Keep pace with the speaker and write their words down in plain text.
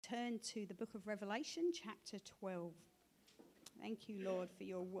Turn to the book of Revelation, chapter 12. Thank you, Lord, for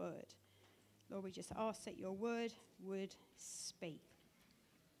your word. Lord, we just ask that your word would speak.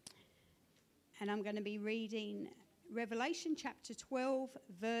 And I'm going to be reading Revelation chapter 12,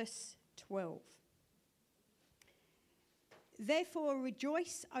 verse 12. Therefore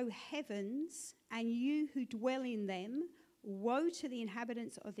rejoice, O heavens, and you who dwell in them. Woe to the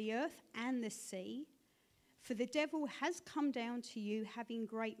inhabitants of the earth and the sea, for the devil has come down to you having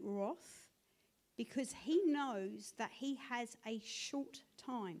great wrath, because he knows that he has a short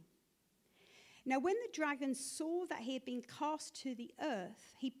time. Now when the dragon saw that he had been cast to the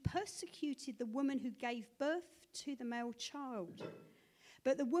earth, he persecuted the woman who gave birth to the male child.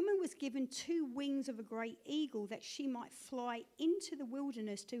 But the woman was given 2 wings of a great eagle, that she might fly into the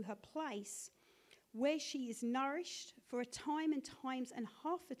wilderness to her place, where she is nourished for a time and times and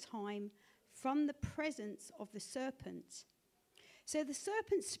half a time from the presence of the serpent. So the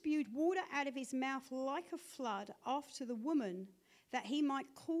serpent spewed water out of his mouth like a flood after the woman, that he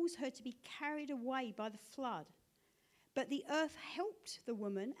might cause her to be carried away by the flood. But the earth helped the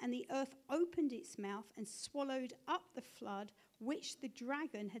woman, and the earth opened its mouth and swallowed up the flood which the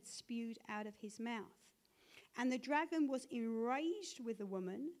dragon had spewed out of his mouth. And the dragon was enraged with the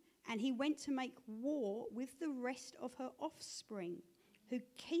woman, and he went to make war with the rest of her offspring, who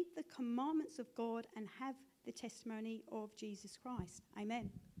keep the commandments of God and have the testimony of Jesus Christ.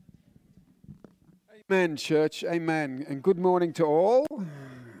 Amen. Amen, church. Amen. And good morning to all.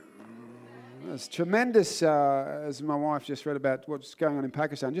 It's tremendous, as my wife just read about what's going on in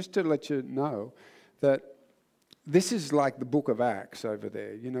Pakistan, just to let you know that this is like the book of Acts over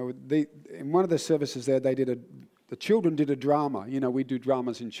there. You know, in one of the services there, the children did a drama. You know, we do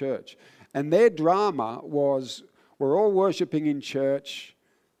dramas in church. And their drama was, we're all worshipping in church,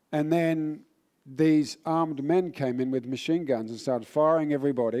 and then these armed men came in with machine guns and started firing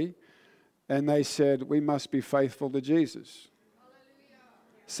everybody, and they said, we must be faithful to Jesus. Hallelujah.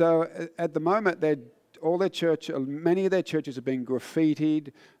 So at the moment, many of their churches are being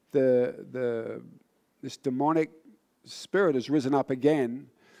graffitied. This demonic spirit has risen up again,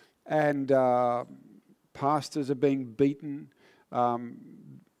 and pastors are being beaten.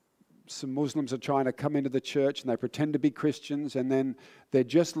 Some Muslims are trying to come into the church and they pretend to be Christians, and then they're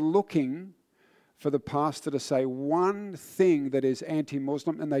just looking for the pastor to say one thing that is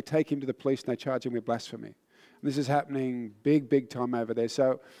anti-Muslim, and they take him to the police and they charge him with blasphemy. And this is happening big time over there.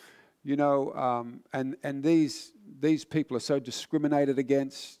 So, you know, and these people are so discriminated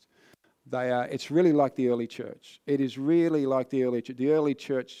against. It's really like the early church. It is really like the early church. The early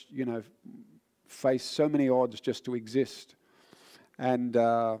church, you know, faced so many odds just to exist. And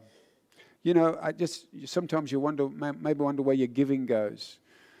you know, sometimes you maybe wonder where your giving goes.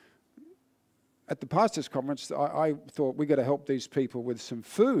 At the pastors' conference, I thought we got to help these people with some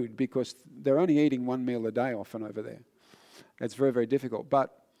food, because they're only eating 1 meal a day often over there. It's very, very difficult.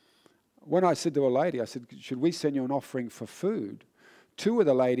 But when I said to a lady, I said, should we send you an offering for food? 2 of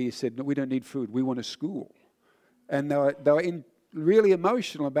the ladies said, no, we don't need food. We want a school. And they were really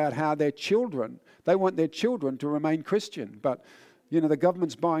emotional about how they want their children to remain Christian. But you know, the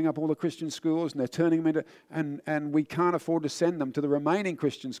government's buying up all the Christian schools, and they're turning them into, and we can't afford to send them to the remaining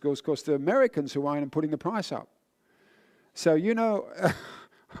Christian schools because the Americans who own them putting the price up. So, you know,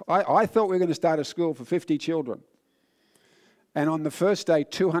 I thought we were going to start a school for 50 children. And on the first day,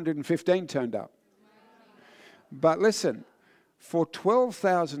 215 turned up. But listen, for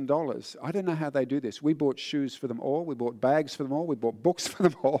 $12,000, I don't know how they do this. We bought shoes for them all. We bought bags for them all. We bought books for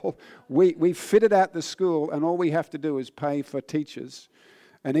them all. We fitted out the school, and all we have to do is pay for teachers.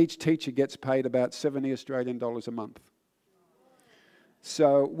 And each teacher gets paid about 70 Australian dollars a month.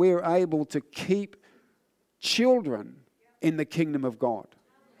 So we're able to keep children in the kingdom of God.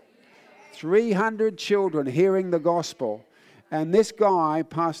 300 children hearing the gospel. And this guy,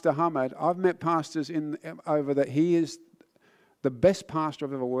 Pastor Hamad, I've met pastors over that. He is the best pastor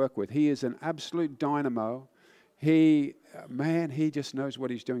I've ever worked with. He is an absolute dynamo. He just knows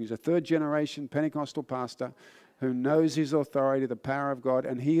what he's doing. He's a 3rd-generation Pentecostal pastor who knows his authority, the power of God,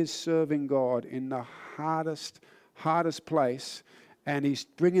 and he is serving God in the hardest place. And he's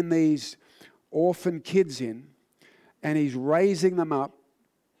bringing these orphan kids in, and he's raising them up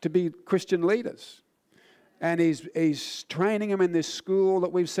to be Christian leaders. And he's training them in this school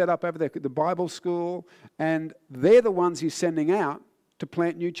that we've set up over there, the Bible school, and they're the ones he's sending out to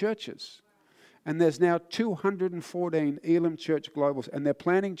plant new churches. And there's now 214 Elim Church Globals, and they're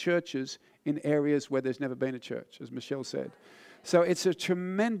planting churches in areas where there's never been a church, as Michelle said. So it's a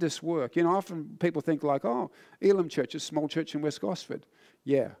tremendous work. You know, often people think like, oh, Elim Church, a small church in West Gosford.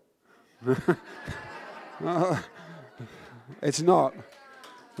 Yeah. It's not.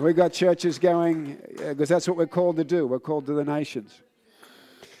 We got churches going, because that's what we're called to do. We're called to the nations.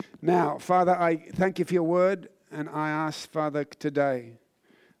 Now, Father, I thank you for your word, and I ask, Father, today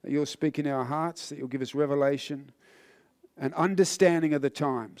that you'll speak in our hearts, that you'll give us revelation and understanding of the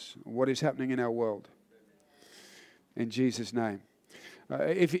times, what is happening in our world. In Jesus' name.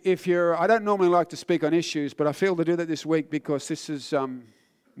 If you're, I don't normally like to speak on issues, but I feel to do that this week because this is,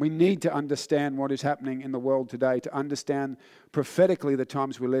 we need to understand what is happening in the world today, to understand prophetically the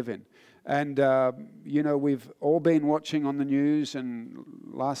times we live in. And, you know, we've all been watching on the news, and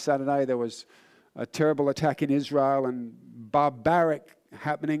last Saturday there was a terrible attack in Israel and barbaric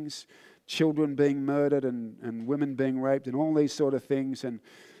happenings, children being murdered and women being raped and all these sort of things. And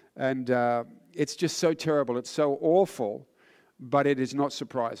it's just so terrible. It's so awful, but it is not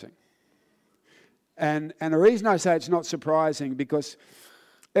surprising. And the reason I say it's not surprising, because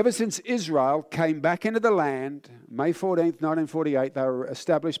ever since Israel came back into the land, May 14th, 1948, they were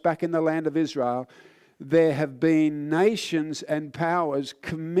established back in the land of Israel, there have been nations and powers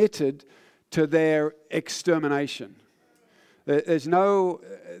committed to their extermination. There's no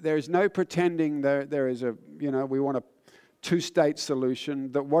pretending there is a, you know, we want a two-state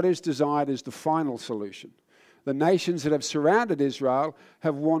solution, that what is desired is the final solution. The nations that have surrounded Israel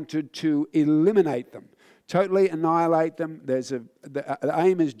have wanted to eliminate them, totally annihilate them. The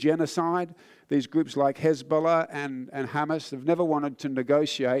aim is genocide. These groups like Hezbollah and Hamas have never wanted to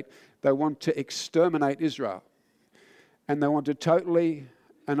negotiate. They want to exterminate Israel, and they want to totally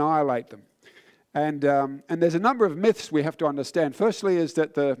annihilate them. And there's a number of myths we have to understand. Firstly is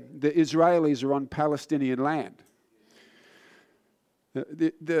that the Israelis are on Palestinian land.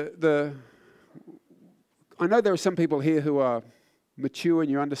 I know there are some people here who are mature and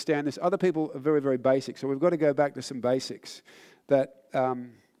you understand this. Other people are very, very basic. So we've got to go back to some basics. That,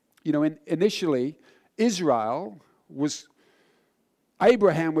 you know, initially,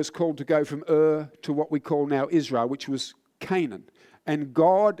 Abraham was called to go from Ur to what we call now Israel, which was Canaan. And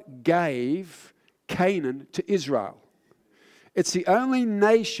God gave Canaan to Israel. It's the only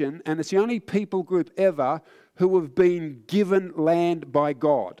nation and it's the only people group ever who have been given land by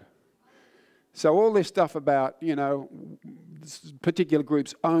God. So all this stuff about, you know, particular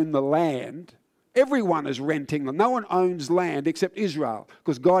groups own the land, everyone is renting them. No one owns land except Israel,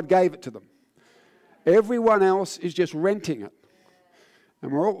 because God gave it to them. Everyone else is just renting it.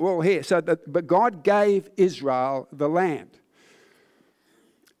 And we're all here. But God gave Israel the land.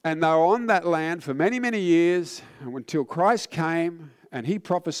 And they were on that land for many, many years until Christ came and he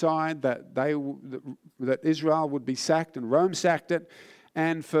prophesied that that Israel would be sacked and Rome sacked it.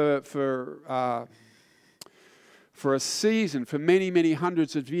 And for a season, for many, many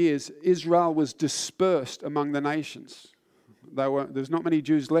hundreds of years, Israel was dispersed among the nations. There's not many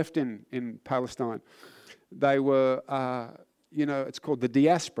Jews left in Palestine. They were, you know, it's called the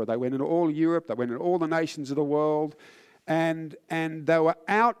diaspora. They went into all Europe. They went into all the nations of the world. And they were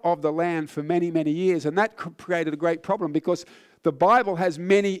out of the land for many, many years. And that created a great problem, because the Bible has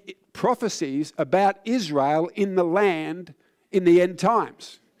many prophecies about Israel in the land in the end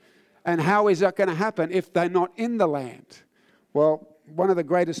times. And how is that going to happen if they're not in the land? Well, one of the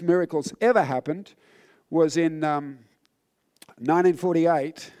greatest miracles ever happened was in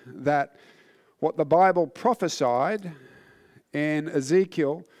 1948, that what the Bible prophesied in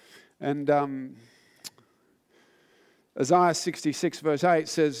Ezekiel and Isaiah 66 verse 8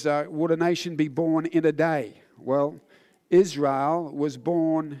 says, would a nation be born in a day? Well, Israel was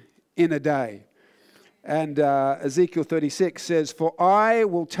born in a day. And Ezekiel 36 says, for I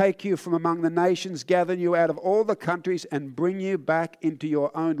will take you from among the nations, gather you out of all the countries, and bring you back into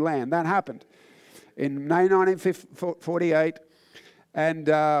your own land. That happened in May 1948. And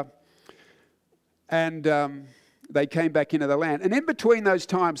they came back into the land. And in between those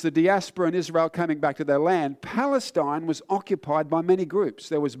times, the diaspora and Israel coming back to their land, Palestine was occupied by many groups.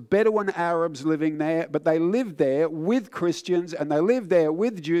 There was Bedouin Arabs living there, but they lived there with Christians, and they lived there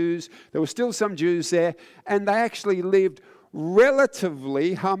with Jews. There were still some Jews there, and they actually lived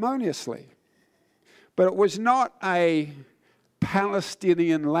relatively harmoniously. But it was not a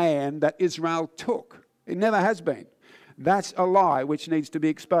Palestinian land that Israel took. It never has been. That's a lie which needs to be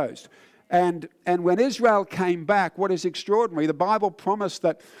exposed. And when Israel came back, what is extraordinary, the Bible promised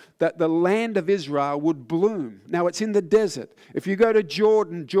that the land of Israel would bloom. Now, it's in the desert. If you go to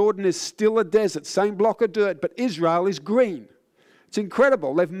Jordan, Jordan is still a desert, same block of dirt, but Israel is green. It's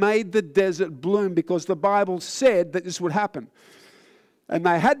incredible. They've made the desert bloom because the Bible said that this would happen. And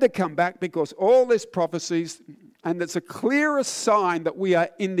they had to come back because all this prophecies, and it's a clearest sign that we are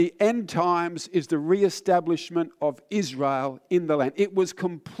in the end times, is the reestablishment of Israel in the land. It was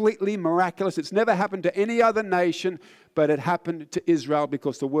completely miraculous. It's never happened to any other nation, but it happened to Israel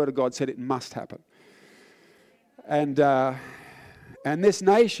because the Word of God said it must happen. And this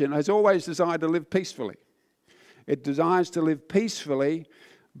nation has always desired to live peacefully. It desires to live peacefully,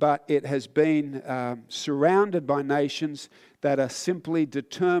 but it has been surrounded by nations that are simply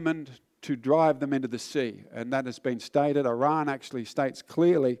determined to drive them into the sea. And that has been stated. Iran actually states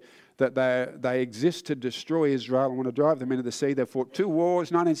clearly that they exist to destroy Israel and want to drive them into the sea. They fought 2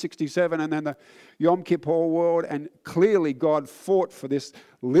 wars, 1967 and then the Yom Kippur War, and clearly God fought for this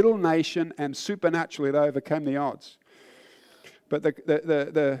little nation and supernaturally they overcame the odds. But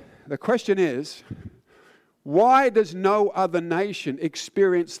the question is, why does no other nation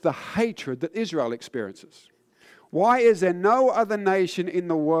experience the hatred that Israel experiences? Why is there no other nation in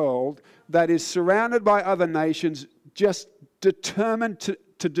the world that is surrounded by other nations just determined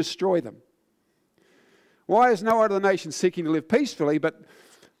to destroy them? Why is no other nation seeking to live peacefully, but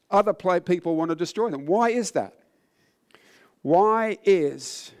other people want to destroy them? Why is that? Why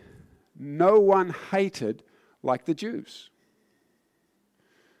is no one hated like the Jews?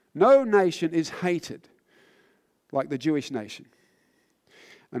 No nation is hated like the Jewish nation.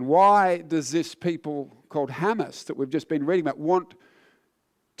 And why does this people called Hamas that we've just been reading about want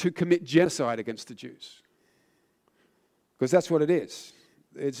to commit genocide against the Jews? Because that's what it is.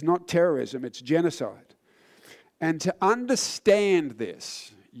 It's not terrorism, it's genocide. And to understand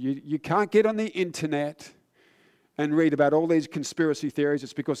this, you can't get on the internet and read about all these conspiracy theories.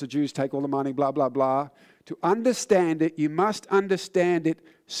 It's because the Jews take all the money, blah, blah, blah. To understand it, you must understand it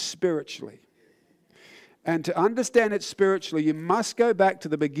spiritually. And to understand it spiritually, you must go back to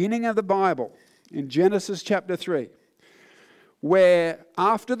the beginning of the Bible in Genesis chapter 3, where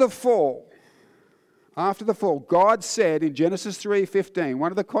after the fall, God said in Genesis 3:15,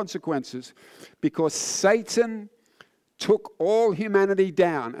 one of the consequences, because Satan took all humanity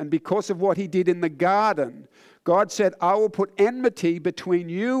down, and because of what he did in the garden, God said, I will put enmity between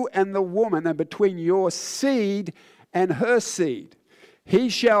you and the woman, and between your seed and her seed. He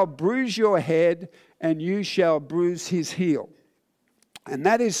shall bruise your head, and you shall bruise his heel. And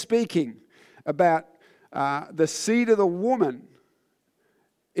that is speaking about the seed of the woman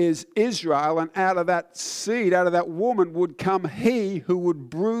is Israel, and out of that seed, out of that woman would come he who would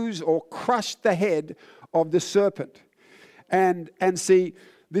bruise or crush the head of the serpent. And see,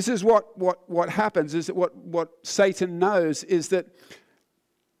 this is what happens, is that what Satan knows is that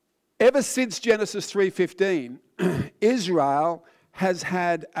ever since Genesis 3:15, Israel has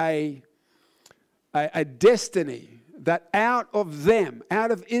had a destiny that out of them,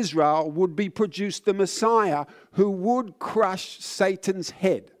 out of Israel, would be produced the Messiah who would crush Satan's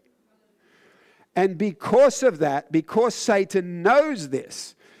head. And because of that, because Satan knows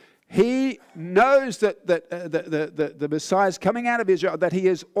this, he knows that the Messiah is coming out of Israel, that he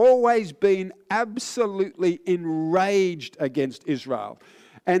has always been absolutely enraged against Israel.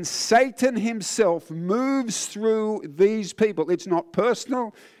 And Satan himself moves through these people. It's not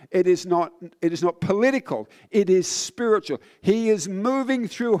personal. It is not political. It is spiritual. He is moving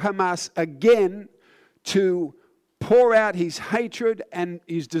through Hamas again to pour out his hatred and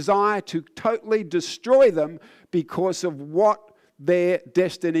his desire to totally destroy them because of what their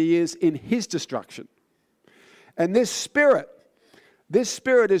destiny is in his destruction. And this spirit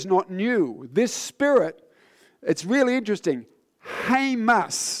is not new. This spirit, it's really interesting.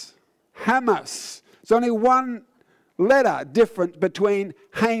 Hamas. It's only one letter different between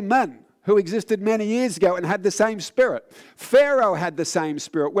Haman, who existed many years ago and had the same spirit. Pharaoh had the same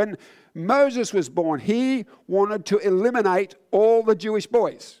spirit. When Moses was born, he wanted to eliminate all the Jewish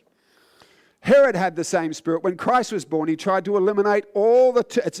boys. Herod had the same spirit. When Christ was born, he tried to eliminate all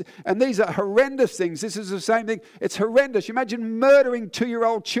and these are horrendous things. This is the same thing. It's horrendous. You imagine murdering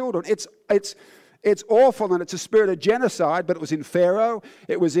 2-year-old children. It's awful, and it's a spirit of genocide, but it was in Pharaoh,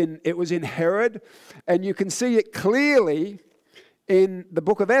 it was in Herod, and you can see it clearly in the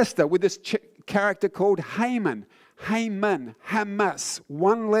book of Esther with this character called Haman. Hamas,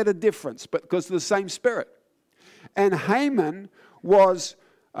 one letter difference, but because of the same spirit. And Haman was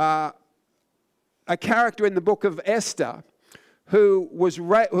a character in the book of Esther who was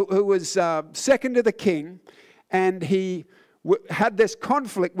second to the king, and he had this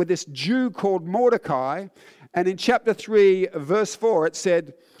conflict with this Jew called Mordecai. And in chapter 3, verse 4, it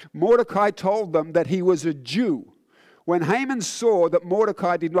said, Mordecai told them that he was a Jew. When Haman saw that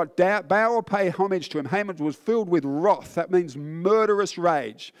Mordecai did not bow or pay homage to him, Haman was filled with wrath. That means murderous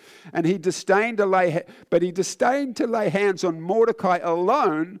rage. And he disdained to lay hands on Mordecai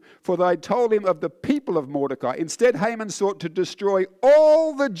alone, for they told him of the people of Mordecai. Instead, Haman sought to destroy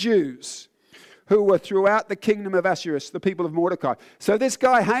all the Jews who were throughout the kingdom of Ahasuerus, the people of Mordecai. So this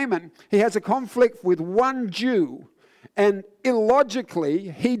guy Haman, he has a conflict with one Jew. And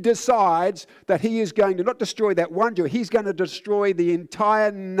illogically, he decides that he is going to not destroy that one Jew, he's going to destroy the entire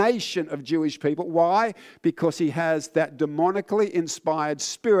nation of Jewish people. Why? Because he has that demonically inspired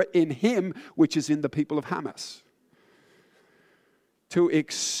spirit in him, which is in the people of Hamas. To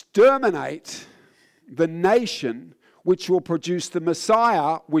exterminate the nation which will produce the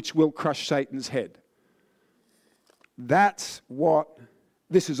Messiah, which will crush Satan's head. That's what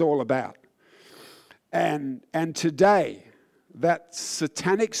this is all about. And today, that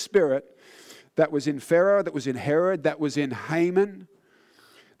satanic spirit that was in Pharaoh, that was in Herod, that was in Haman,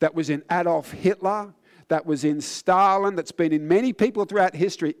 that was in Adolf Hitler, that was in Stalin, that's been in many people throughout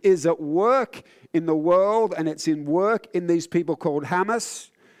history, is at work in the world, and it's in work in these people called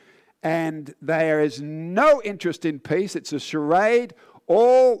Hamas. And there is no interest in peace. It's a charade.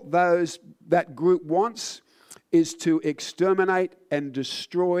 All that group wants is to exterminate and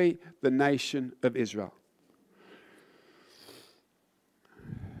destroy the nation of Israel.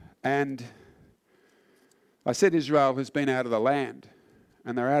 And I said Israel has been out of the land,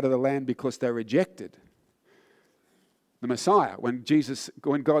 and they're out of the land because they rejected the Messiah when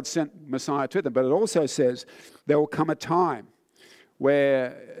God sent Messiah to them. But it also says there will come a time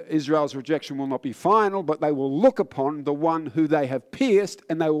where Israel's rejection will not be final, but they will look upon the one who they have pierced,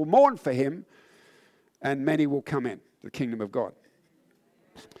 and they will mourn for him, and many will come in the kingdom of God.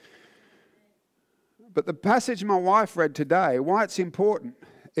 But the passage my wife read today, why it's important,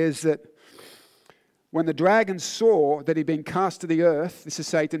 is that when the dragon saw that he'd been cast to the earth, this is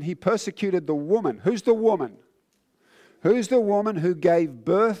Satan, he persecuted the woman. Who's the woman? Who's the woman who gave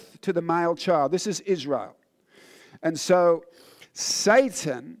birth to the male child? This is Israel. And so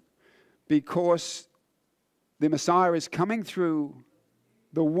Satan, because the Messiah is coming through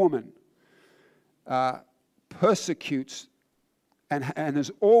the woman, persecutes and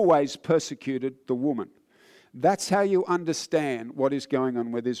has always persecuted the woman. That's how you understand what is going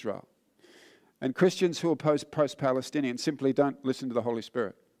on with Israel. And Christians who are post-Palestinian simply don't listen to the Holy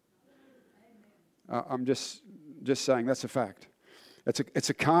Spirit. I'm just saying that's a fact. It's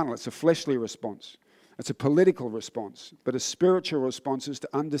a carnal, it's a fleshly response. It's a political response. But a spiritual response is to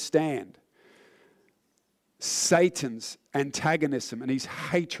understand Satan's antagonism and his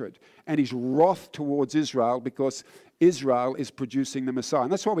hatred and his wrath towards Israel, because Israel is producing the Messiah.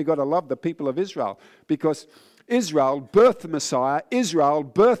 And that's why we've got to love the people of Israel, because Israel birthed the Messiah. Israel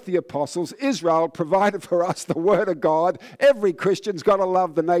birthed the apostles. Israel provided for us the Word of God. Every Christian's got to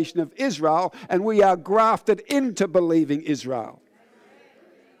love the nation of Israel, and we are grafted into believing Israel.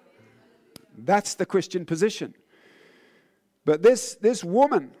 That's the Christian position. But this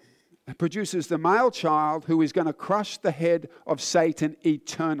woman produces the male child who is going to crush the head of Satan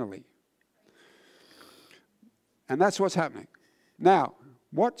eternally. And that's what's happening. Now,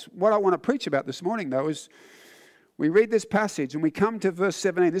 what I want to preach about this morning, though, is we read this passage and we come to verse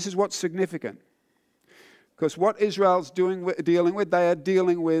 17. This is what's significant. Because what Israel's dealing with, they are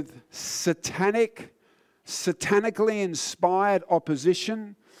dealing with satanically inspired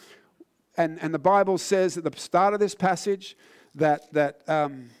opposition. And the Bible says at the start of this passage that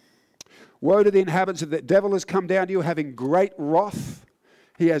woe to the inhabitants, the devil has come down to you having great wrath.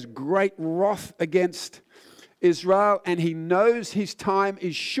 He has great wrath against Israel, and he knows his time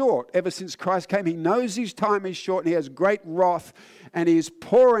is short. Ever since Christ came, he knows his time is short, and he has great wrath, and he is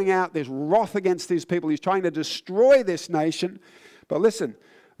pouring out this wrath against these people. He's trying to destroy this nation. But listen,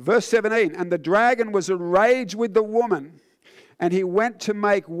 verse 17, and the dragon was enraged with the woman, and he went to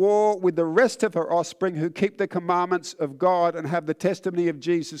make war with the rest of her offspring who keep the commandments of God and have the testimony of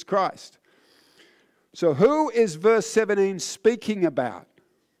Jesus Christ. So who is verse 17 speaking about?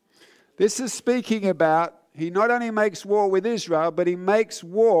 This is speaking about he not only makes war with Israel, but he makes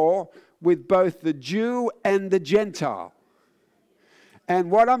war with both the Jew and the Gentile.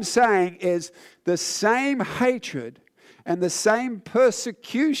 And what I'm saying is the same hatred and the same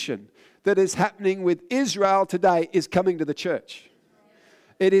persecution that is happening with Israel today is coming to the church.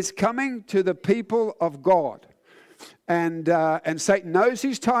 It is coming to the people of God. And Satan knows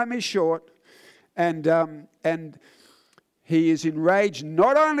his time is short, and he is enraged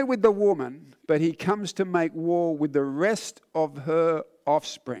not only with the woman, but he comes to make war with the rest of her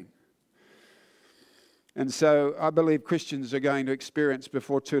offspring. And so I believe Christians are going to experience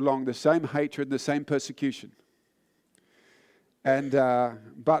before too long the same hatred, the same persecution. And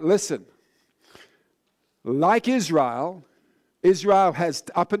but listen, like Israel has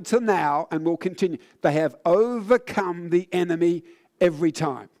up until now and will continue. They have overcome the enemy every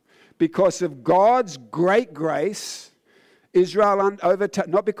time. Because of God's great grace, Israel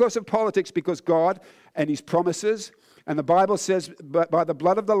not because of politics, because God and his promises. And the Bible says, by the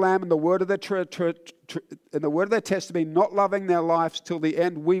blood of the Lamb and the word of their testimony, not loving their lives till the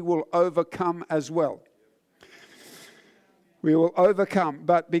end, we will overcome as well. We will overcome.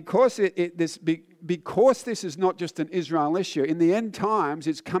 But because because this is not just an Israel issue, in the end times,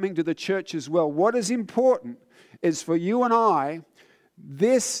 it's coming to the church as well. What is important is for you and I,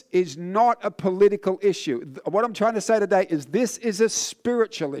 this is not a political issue. What I'm trying to say today is this is a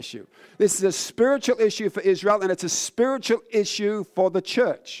spiritual issue. This is a spiritual issue for Israel, and it's a spiritual issue for the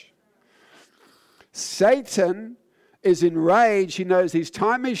church. Satan is enraged. He knows his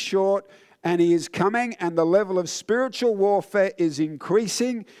time is short, and he is coming, and the level of spiritual warfare is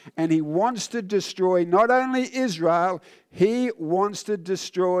increasing, and he wants to destroy not only Israel, he wants to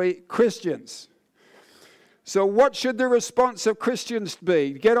destroy Christians. So what should the response of Christians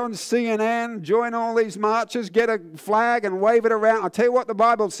be? Get on CNN, join all these marches, get a flag and wave it around. I'll tell you what the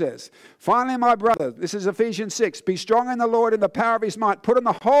Bible says. Finally, my brother, this is Ephesians 6, be strong in the Lord in the power of his might. Put on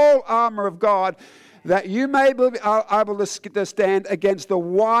the whole armor of God, that you may be able to stand against the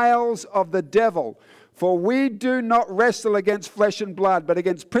wiles of the devil. For we do not wrestle against flesh and blood, but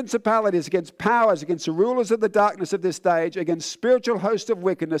against principalities, against powers, against the rulers of the darkness of this age, against spiritual hosts of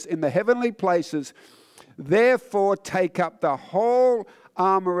wickedness in the heavenly places. Therefore, take up the whole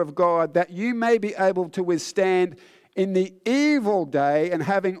armor of God, that you may be able to withstand in the evil day, and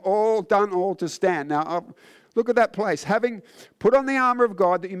having done all to stand. Now, look at that place. Having put on the armor of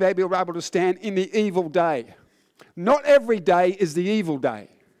God, that you may be able to stand in the evil day. Not every day is the evil day.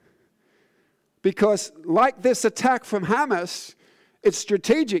 Because like this attack from Hamas, it's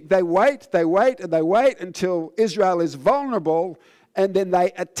strategic. They wait until Israel is vulnerable, and then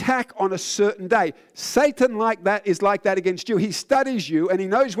they attack on a certain day. Satan is like that against you. He studies you, and he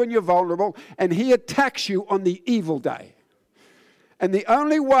knows when you're vulnerable, and he attacks you on the evil day. And the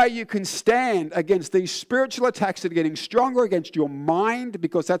only way you can stand against these spiritual attacks that are getting stronger against your mind,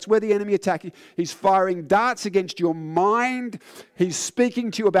 because that's where the enemy attacks you. He's firing darts against your mind. He's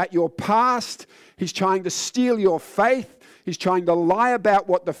speaking to you about your past. He's trying to steal your faith. He's trying to lie about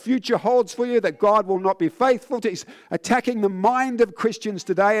what the future holds for you, that God will not be faithful to. He's attacking the mind of Christians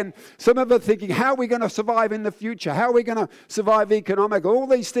today. And some of them are thinking, how are we going to survive in the future? How are we going to survive economically? All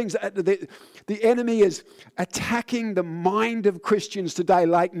these things. The enemy is attacking the mind of Christians today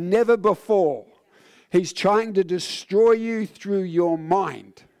like never before. He's trying to destroy you through your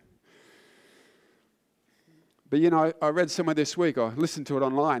mind. But I read somewhere this week, I listened to it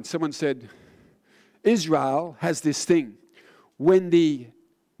online. Someone said, Israel has this thing. When the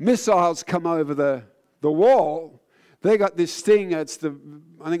missiles come over the wall, they got this thing, I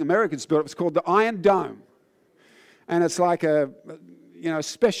think Americans built it, it's called the Iron Dome. And it's like a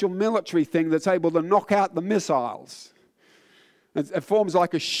special military thing that's able to knock out the missiles. It forms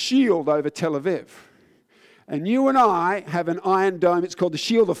like a shield over Tel Aviv. And you and I have an Iron Dome, it's called the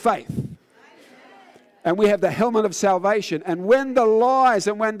Shield of Faith. And we have the helmet of salvation. And when the lies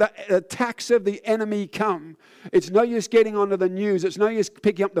and when the attacks of the enemy come, it's no use getting onto the news. It's no use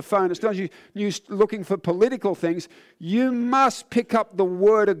picking up the phone. It's no use looking for political things. You must pick up the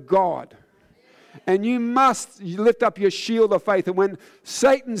Word of God. And you must lift up your shield of faith. And when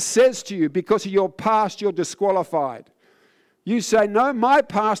Satan says to you, because of your past, you're disqualified, you say, no, my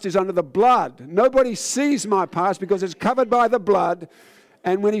past is under the blood. Nobody sees my past because it's covered by the blood.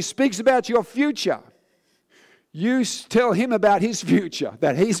 And when he speaks about your future, you tell him about his future,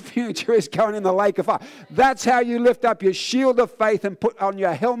 that his future is going in the lake of fire. That's how you lift up your shield of faith and put on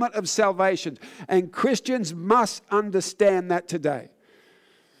your helmet of salvation. And Christians must understand that today.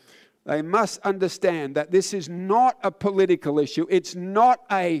 They must understand that this is not a political issue. It's not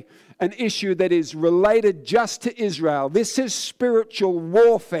an issue that is related just to Israel. This is spiritual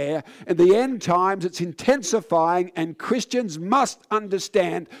warfare. In the end times, it's intensifying, and Christians must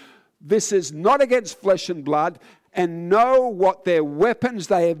understand this is not against flesh and blood, and know what their weapons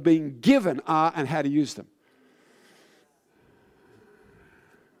they have been given are and how to use them.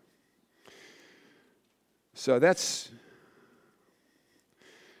 So that's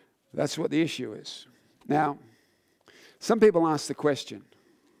what the issue is. Now, some people ask the question,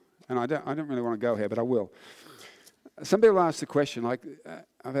 and I don't really want to go here, but I will. Some people ask the question, like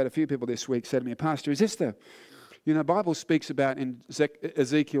I've had a few people this week say to me, Pastor, is this the Bible speaks about in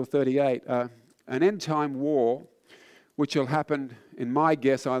Ezekiel 38, an end-time war, which will happen, in my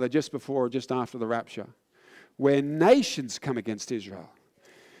guess, either just before or just after the rapture, where nations come against Israel.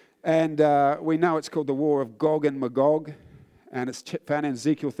 And we know it's called the War of Gog and Magog, and it's found in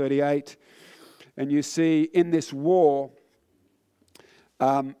Ezekiel 38. And you see in this war,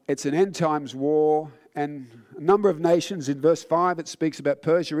 it's an end times war, and a number of nations. In verse 5, it speaks about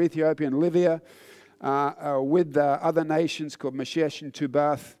Persia, Ethiopia, and Libya, with other nations called Meshech and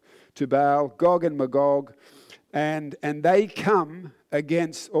Tubal, Gog and Magog, and they come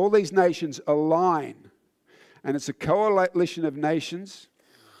against all these nations align, and it's a coalition of nations.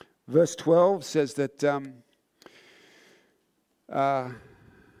 Verse 12 says that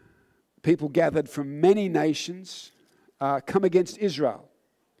people gathered from many nations come against Israel.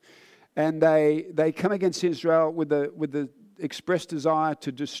 And they come against Israel with the expressed desire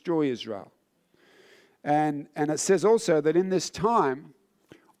to destroy Israel. And it says also that in this time,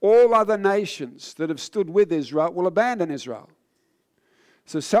 all other nations that have stood with Israel will abandon Israel.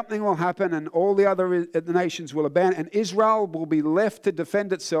 So something will happen and all the other nations will abandon, and Israel will be left to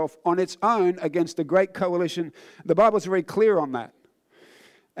defend itself on its own against a great coalition. The Bible's very clear on that.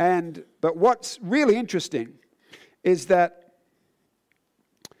 But what's really interesting is that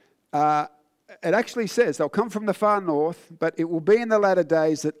it actually says they'll come from the far north, but it will be in the latter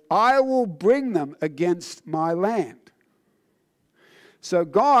days that I will bring them against my land. So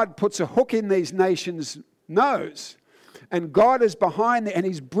God puts a hook in these nations' nose, and God is behind them, and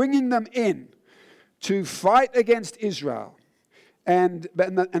He's bringing them in to fight against Israel. And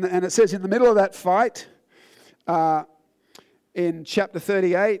it says in the middle of that fight, in chapter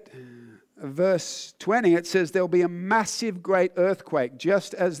 38, verse 20, it says there'll be a massive great earthquake,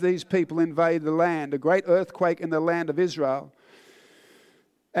 just as these people invade the land, a great earthquake in the land of Israel.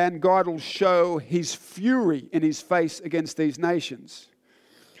 And God will show His fury in His face against these nations.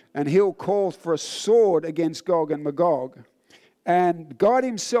 And He'll call for a sword against Gog and Magog. And God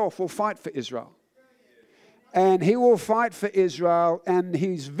Himself will fight for Israel. And He will fight for Israel, and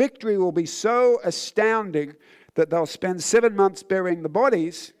His victory will be so astounding that they'll spend 7 months burying the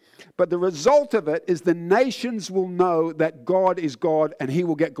bodies. But the result of it is the nations will know that God is God and He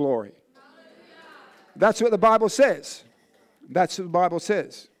will get glory. That's what the Bible says. That's what the Bible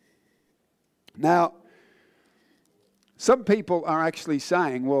says. Now, some people are actually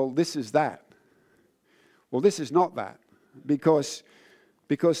saying, well, this is that. Well, this is not that. Because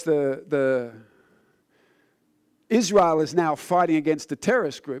the Israel is now fighting against a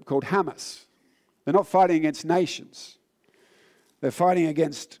terrorist group called Hamas. They're not fighting against nations. They're fighting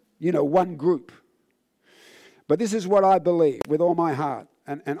against, one group. But this is what I believe with all my heart.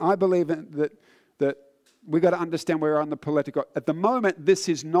 And I believe that we've got to understand where we're on the political. At the moment, this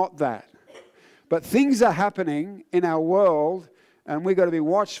is not that. But things are happening in our world, and we've got to be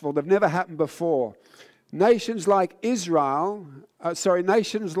watchful. They've never happened before. Nations like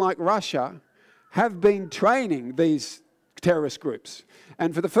nations like Russia have been training these terrorist groups.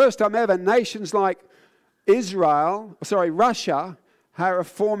 And for the first time ever, nations like Russia are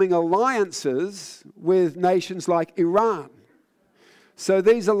forming alliances with nations like Iran. So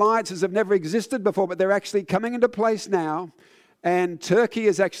these alliances have never existed before, but they're actually coming into place now. And Turkey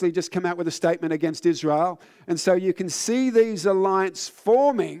has actually just come out with a statement against Israel. And so you can see these alliances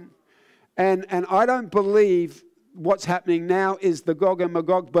forming. And I don't believe what's happening now is the Gog and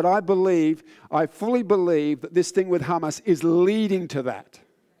Magog, but I fully believe that this thing with Hamas is leading to that.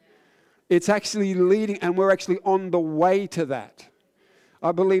 It's actually leading, and we're actually on the way to that.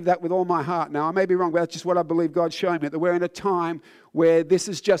 I believe that with all my heart. Now, I may be wrong, but that's just what I believe God's showing me, that we're in a time where this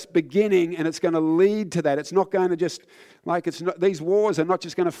is just beginning and it's going to lead to that. It's not going to just, these wars are not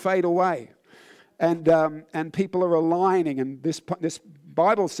just going to fade away. And people are aligning, and this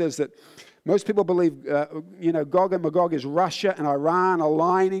Bible says that most people believe, Gog and Magog is Russia and Iran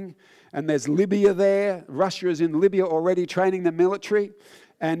aligning, and there's Libya there. Russia is in Libya already training the military.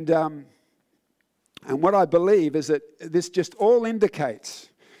 And what I believe is that this just all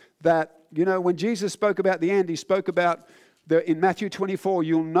indicates that, when Jesus spoke about the end, He spoke about, in Matthew 24,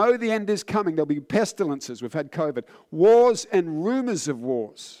 you'll know the end is coming. There'll be pestilences. We've had COVID. Wars and rumors of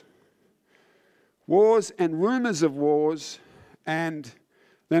wars. Wars and rumors of wars. And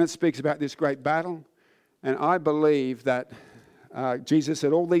then it speaks about this great battle. And I believe that Jesus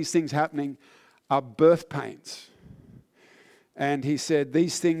said all these things happening are birth pains. And He said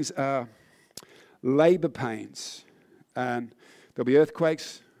these things are labor pains, and there'll be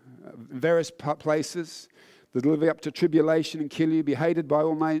earthquakes in various places that will live up to tribulation and kill you, be hated by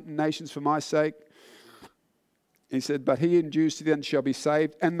all nations for my sake. He said, but he endures to the end shall be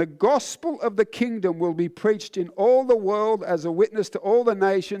saved, and the gospel of the kingdom will be preached in all the world as a witness to all the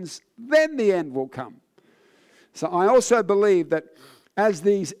nations, then the end will come. So I also believe that as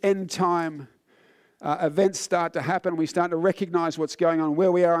these end time events start to happen, we start to recognize what's going on,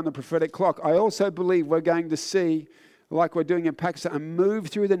 where we are on the prophetic clock, I also believe we're going to see, like we're doing in Pakistan, a move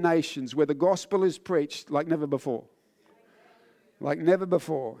through the nations where the gospel is preached like never before. Like never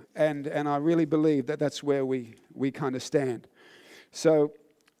before. And I really believe that that's where we kind of stand. So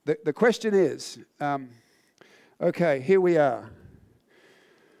the question is, okay, here we are.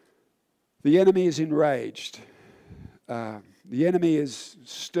 The enemy is enraged. The enemy is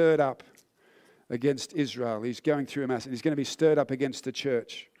stirred up against Israel. He's going through a mass, and he's going to be stirred up against the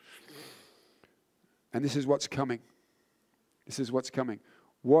church. And this is what's coming. This is what's coming.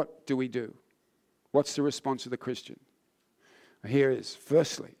 What do we do? What's the response of the Christian? Here is,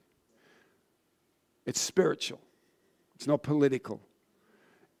 firstly, it's spiritual. It's not political.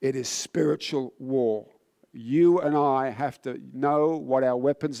 It is spiritual war. You and I have to know what our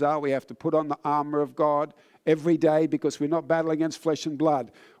weapons are. We have to put on the armor of God every day, because we're not battling against flesh and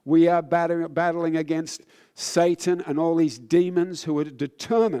blood. We are battling against Satan and all these demons who are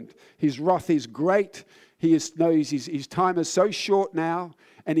determined. His wrath is great. His time is so short now,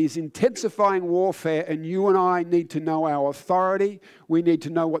 and he's intensifying warfare, and you and I need to know our authority. We need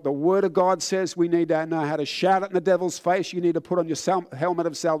to know what the Word of God says. We need to know how to shout it in the devil's face. You need to put on your helmet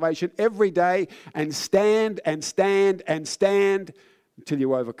of salvation every day and stand and stand and stand until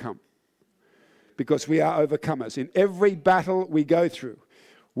you overcome. Because we are overcomers. In every battle we go through,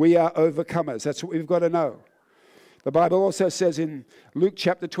 we are overcomers. That's what we've got to know. The Bible also says in Luke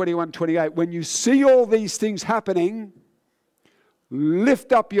chapter 21-28, when you see all these things happening,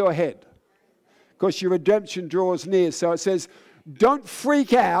 lift up your head, because your redemption draws near. So it says, don't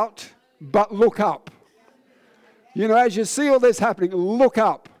freak out, but look up. You know, as you see all this happening, look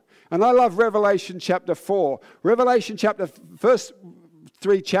up. And I love Revelation chapter 4. Revelation chapter, first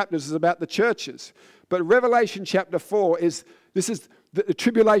 3 chapters is about the churches. But Revelation chapter 4 the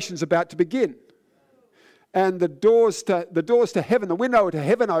tribulation's about to begin. And the doors to heaven, the window to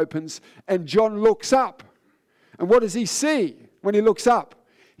heaven opens, and John looks up. And what does he see when he looks up?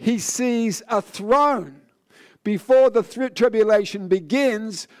 He sees a throne. Before the tribulation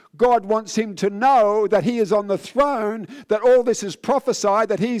begins, God wants him to know that he is on the throne, that all this is prophesied,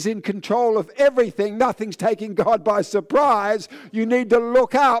 that he's in control of everything. Nothing's taking God by surprise. You need to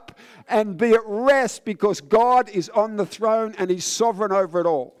look up and be at rest, because God is on the throne and he's sovereign over it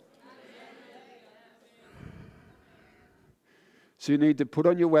all. So you need to put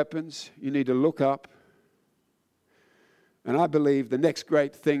on your weapons. You need to look up. And I believe the next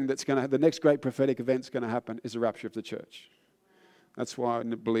great prophetic event's going to happen is the rapture of the church. That's why I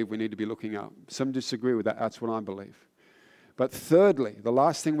believe we need to be looking up. Some disagree with that. That's what I believe. But thirdly, the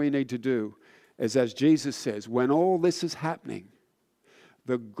last thing we need to do is, as Jesus says, when all this is happening,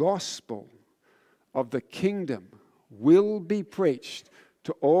 the gospel of the kingdom will be preached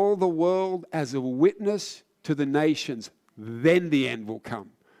to all the world as a witness to the nations. Then the end will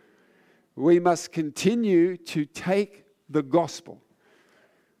come. We must continue to take the gospel.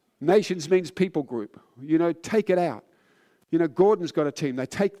 Nations means people group. You know, take it out. You know, Gordon's got a team. They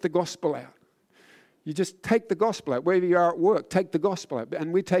take the gospel out. You just take the gospel out. Wherever you are at work, take the gospel out.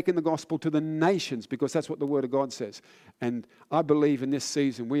 And we're taking the gospel to the nations, because that's what the Word of God says. And I believe in this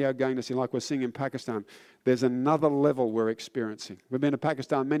season we are going to see, like we're seeing in Pakistan, there's another level we're experiencing. We've been to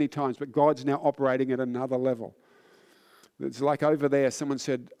Pakistan many times, but God's now operating at another level. It's like over there, someone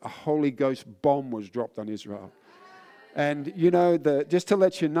said a Holy Ghost bomb was dropped on Israel. And, you know, just to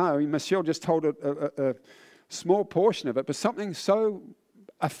let you know, Michelle just told a small portion of it, but something so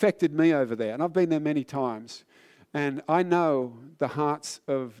affected me over there. And I've been there many times. And I know the hearts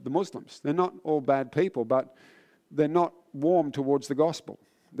of the Muslims. They're not all bad people, but they're not warm towards the gospel.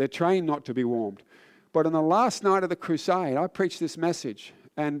 They're trained not to be warmed. But on the last night of the crusade, I preached this message.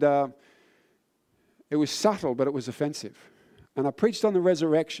 And it was subtle, but it was offensive. And I preached on the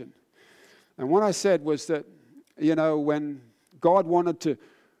resurrection. And what I said was that, you know, when God wanted to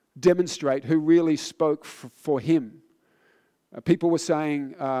demonstrate who really spoke for him, people were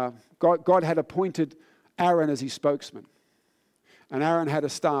saying God had appointed Aaron as his spokesman. And Aaron had a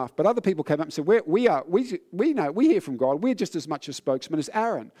staff. But other people came up and said, we hear from God. We're just as much a spokesman as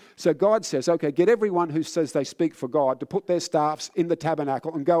Aaron. So God says, okay, get everyone who says they speak for God to put their staffs in the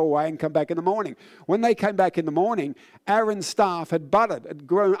tabernacle and go away and come back in the morning. When they came back in the morning, Aaron's staff had budded, had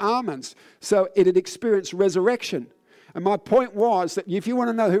grown almonds. So it had experienced resurrection. And my point was that if you want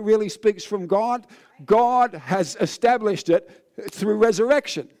to know who really speaks from God, God has established it through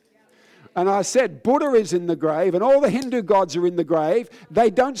resurrection. And I said, Buddha is in the grave and all the Hindu gods are in the grave. They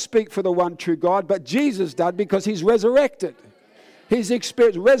don't speak for the one true God, but Jesus did, because he's resurrected. His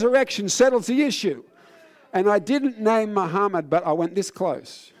experience, resurrection settles the issue. And I didn't name Muhammad, but I went this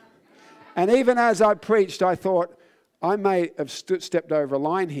close. And even as I preached, I thought, I may have stepped over a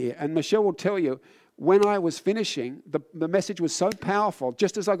line here. And Michelle will tell you, when I was finishing, the message was so powerful,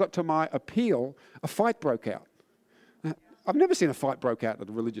 just as I got to my appeal, a fight broke out. I've never seen a fight broke out at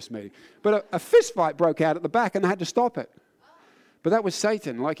a religious meeting. But a fist fight broke out at the back, and I had to stop it. But that was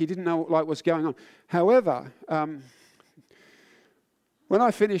Satan, like he didn't know what's going on. However, when I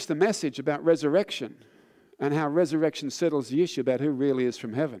finished the message about resurrection and how resurrection settles the issue about who really is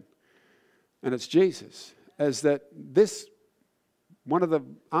from heaven, and it's Jesus, as that one of the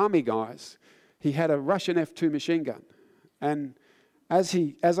army guys, he had a Russian F2 machine gun. And as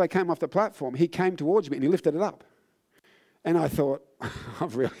I came off the platform, he came towards me and he lifted it up. And I thought,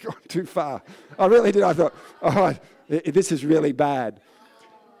 I've really gone too far. I really did. I thought, oh, this is really bad.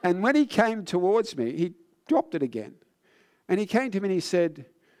 And when he came towards me, he dropped it again. And he came to me and he said,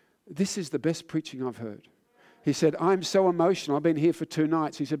 this is the best preaching I've heard. He said, I'm so emotional. I've been here for 2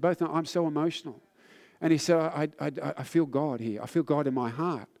 nights. He said, both nights, I'm so emotional. And he said, I feel God here. I feel God in my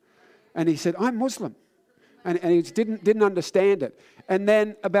heart. And he said, I'm Muslim. And he didn't understand it. And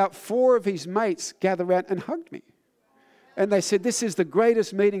then about 4 of his mates gathered around and hugged me. And they said, this is the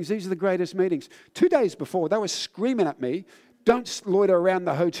greatest meetings. These are the greatest meetings. 2 days before, they were screaming at me, don't loiter around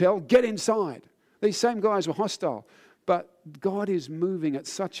the hotel, get inside. These same guys were hostile. But God is moving at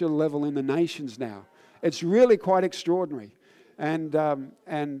such a level in the nations now. It's really quite extraordinary. And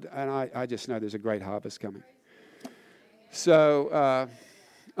I just know there's a great harvest coming. So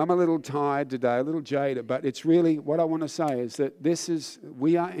I'm a little tired today, a little jaded, but it's really, what I want to say is that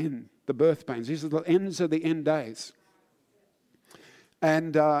we are in the birth pains. These are the ends of the end days.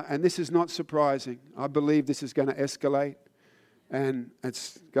 And this is not surprising. I believe this is going to escalate, and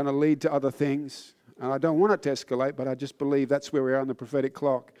it's going to lead to other things. And I don't want it to escalate, but I just believe that's where we are on the prophetic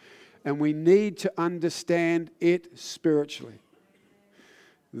clock. And we need to understand it spiritually.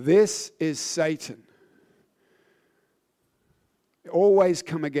 This is Satan. Always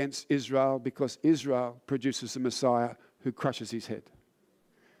come against Israel because Israel produces a Messiah who crushes his head.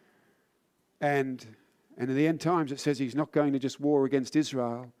 And in the end times, it says he's not going to just war against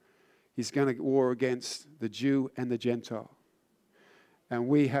Israel. He's going to war against the Jew and the Gentile. And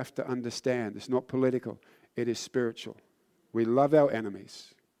we have to understand, it's not political, it is spiritual. We love our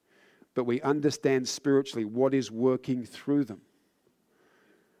enemies, but we understand spiritually what is working through them.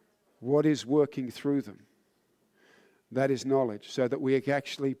 What is working through them? That is knowledge, so that we can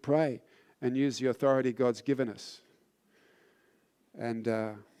actually pray and use the authority God's given us. And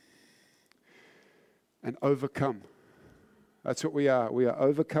overcome. That's what we are. We are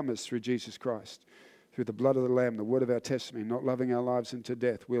overcomers through Jesus Christ. Through the blood of the Lamb, the word of our testimony, not loving our lives into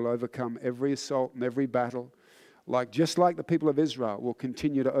death. We'll overcome every assault and every battle. Just like the people of Israel will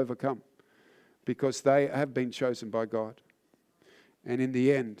continue to overcome. Because they have been chosen by God. And in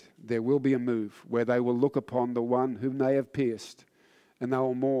the end, there will be a move where they will look upon the one whom they have pierced. And they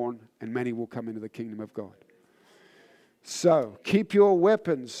will mourn, and many will come into the kingdom of God. So, keep your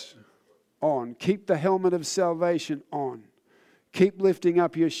weapons on. Keep the helmet of salvation on. Keep lifting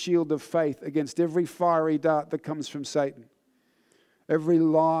up your shield of faith against every fiery dart that comes from Satan. Every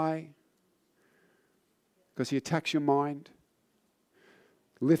lie, because he attacks your mind.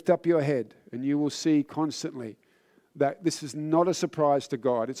 Lift up your head, and you will see constantly that this is not a surprise to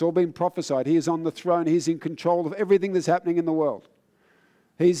God. It's all been prophesied. He is on the throne. He's in control of everything that's happening in the world.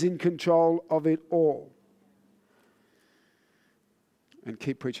 He's in control of it all. And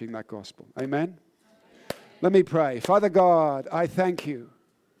keep preaching that gospel. Amen? Let me pray. Father God, I thank you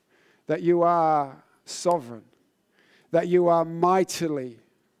that you are sovereign, that you are mightily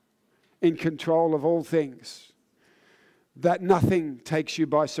in control of all things, that nothing takes you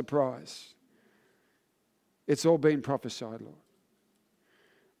by surprise. It's all been prophesied, Lord.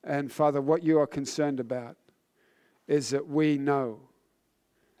 And Father, what you are concerned about is that we know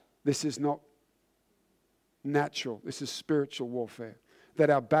this is not natural, this is spiritual warfare. That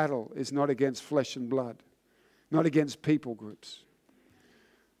our battle is not against flesh and blood, not against people groups,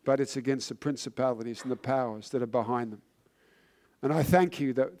 but it's against the principalities and the powers that are behind them. And I thank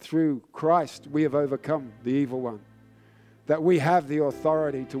you that through Christ we have overcome the evil one, that we have the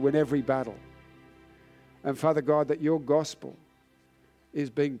authority to win every battle. And Father God, that your gospel is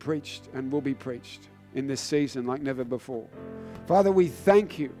being preached and will be preached in this season like never before. Father, we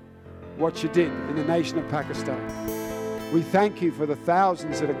thank you what you did in the nation of Pakistan. We thank you for the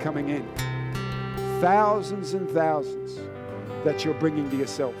thousands that are coming in. Thousands and thousands that you're bringing to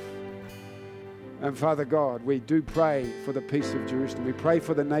yourself. And Father God, we do pray for the peace of Jerusalem. We pray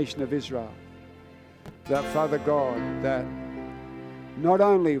for the nation of Israel. That Father God, that not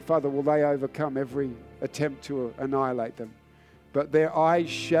only, Father, will they overcome every attempt to annihilate them, but their eyes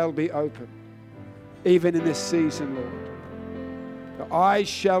shall be open, even in this season, Lord. The eyes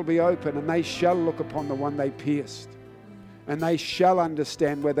shall be open, and they shall look upon the one they pierced, and they shall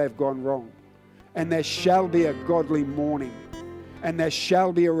understand where they've gone wrong. And there shall be a godly mourning, and there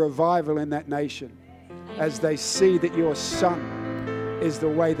shall be a revival in that nation as they see that your Son is the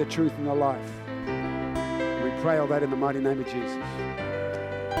way, the truth, and the life. We pray all that in the mighty name of Jesus.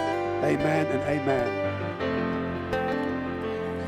 Amen and amen.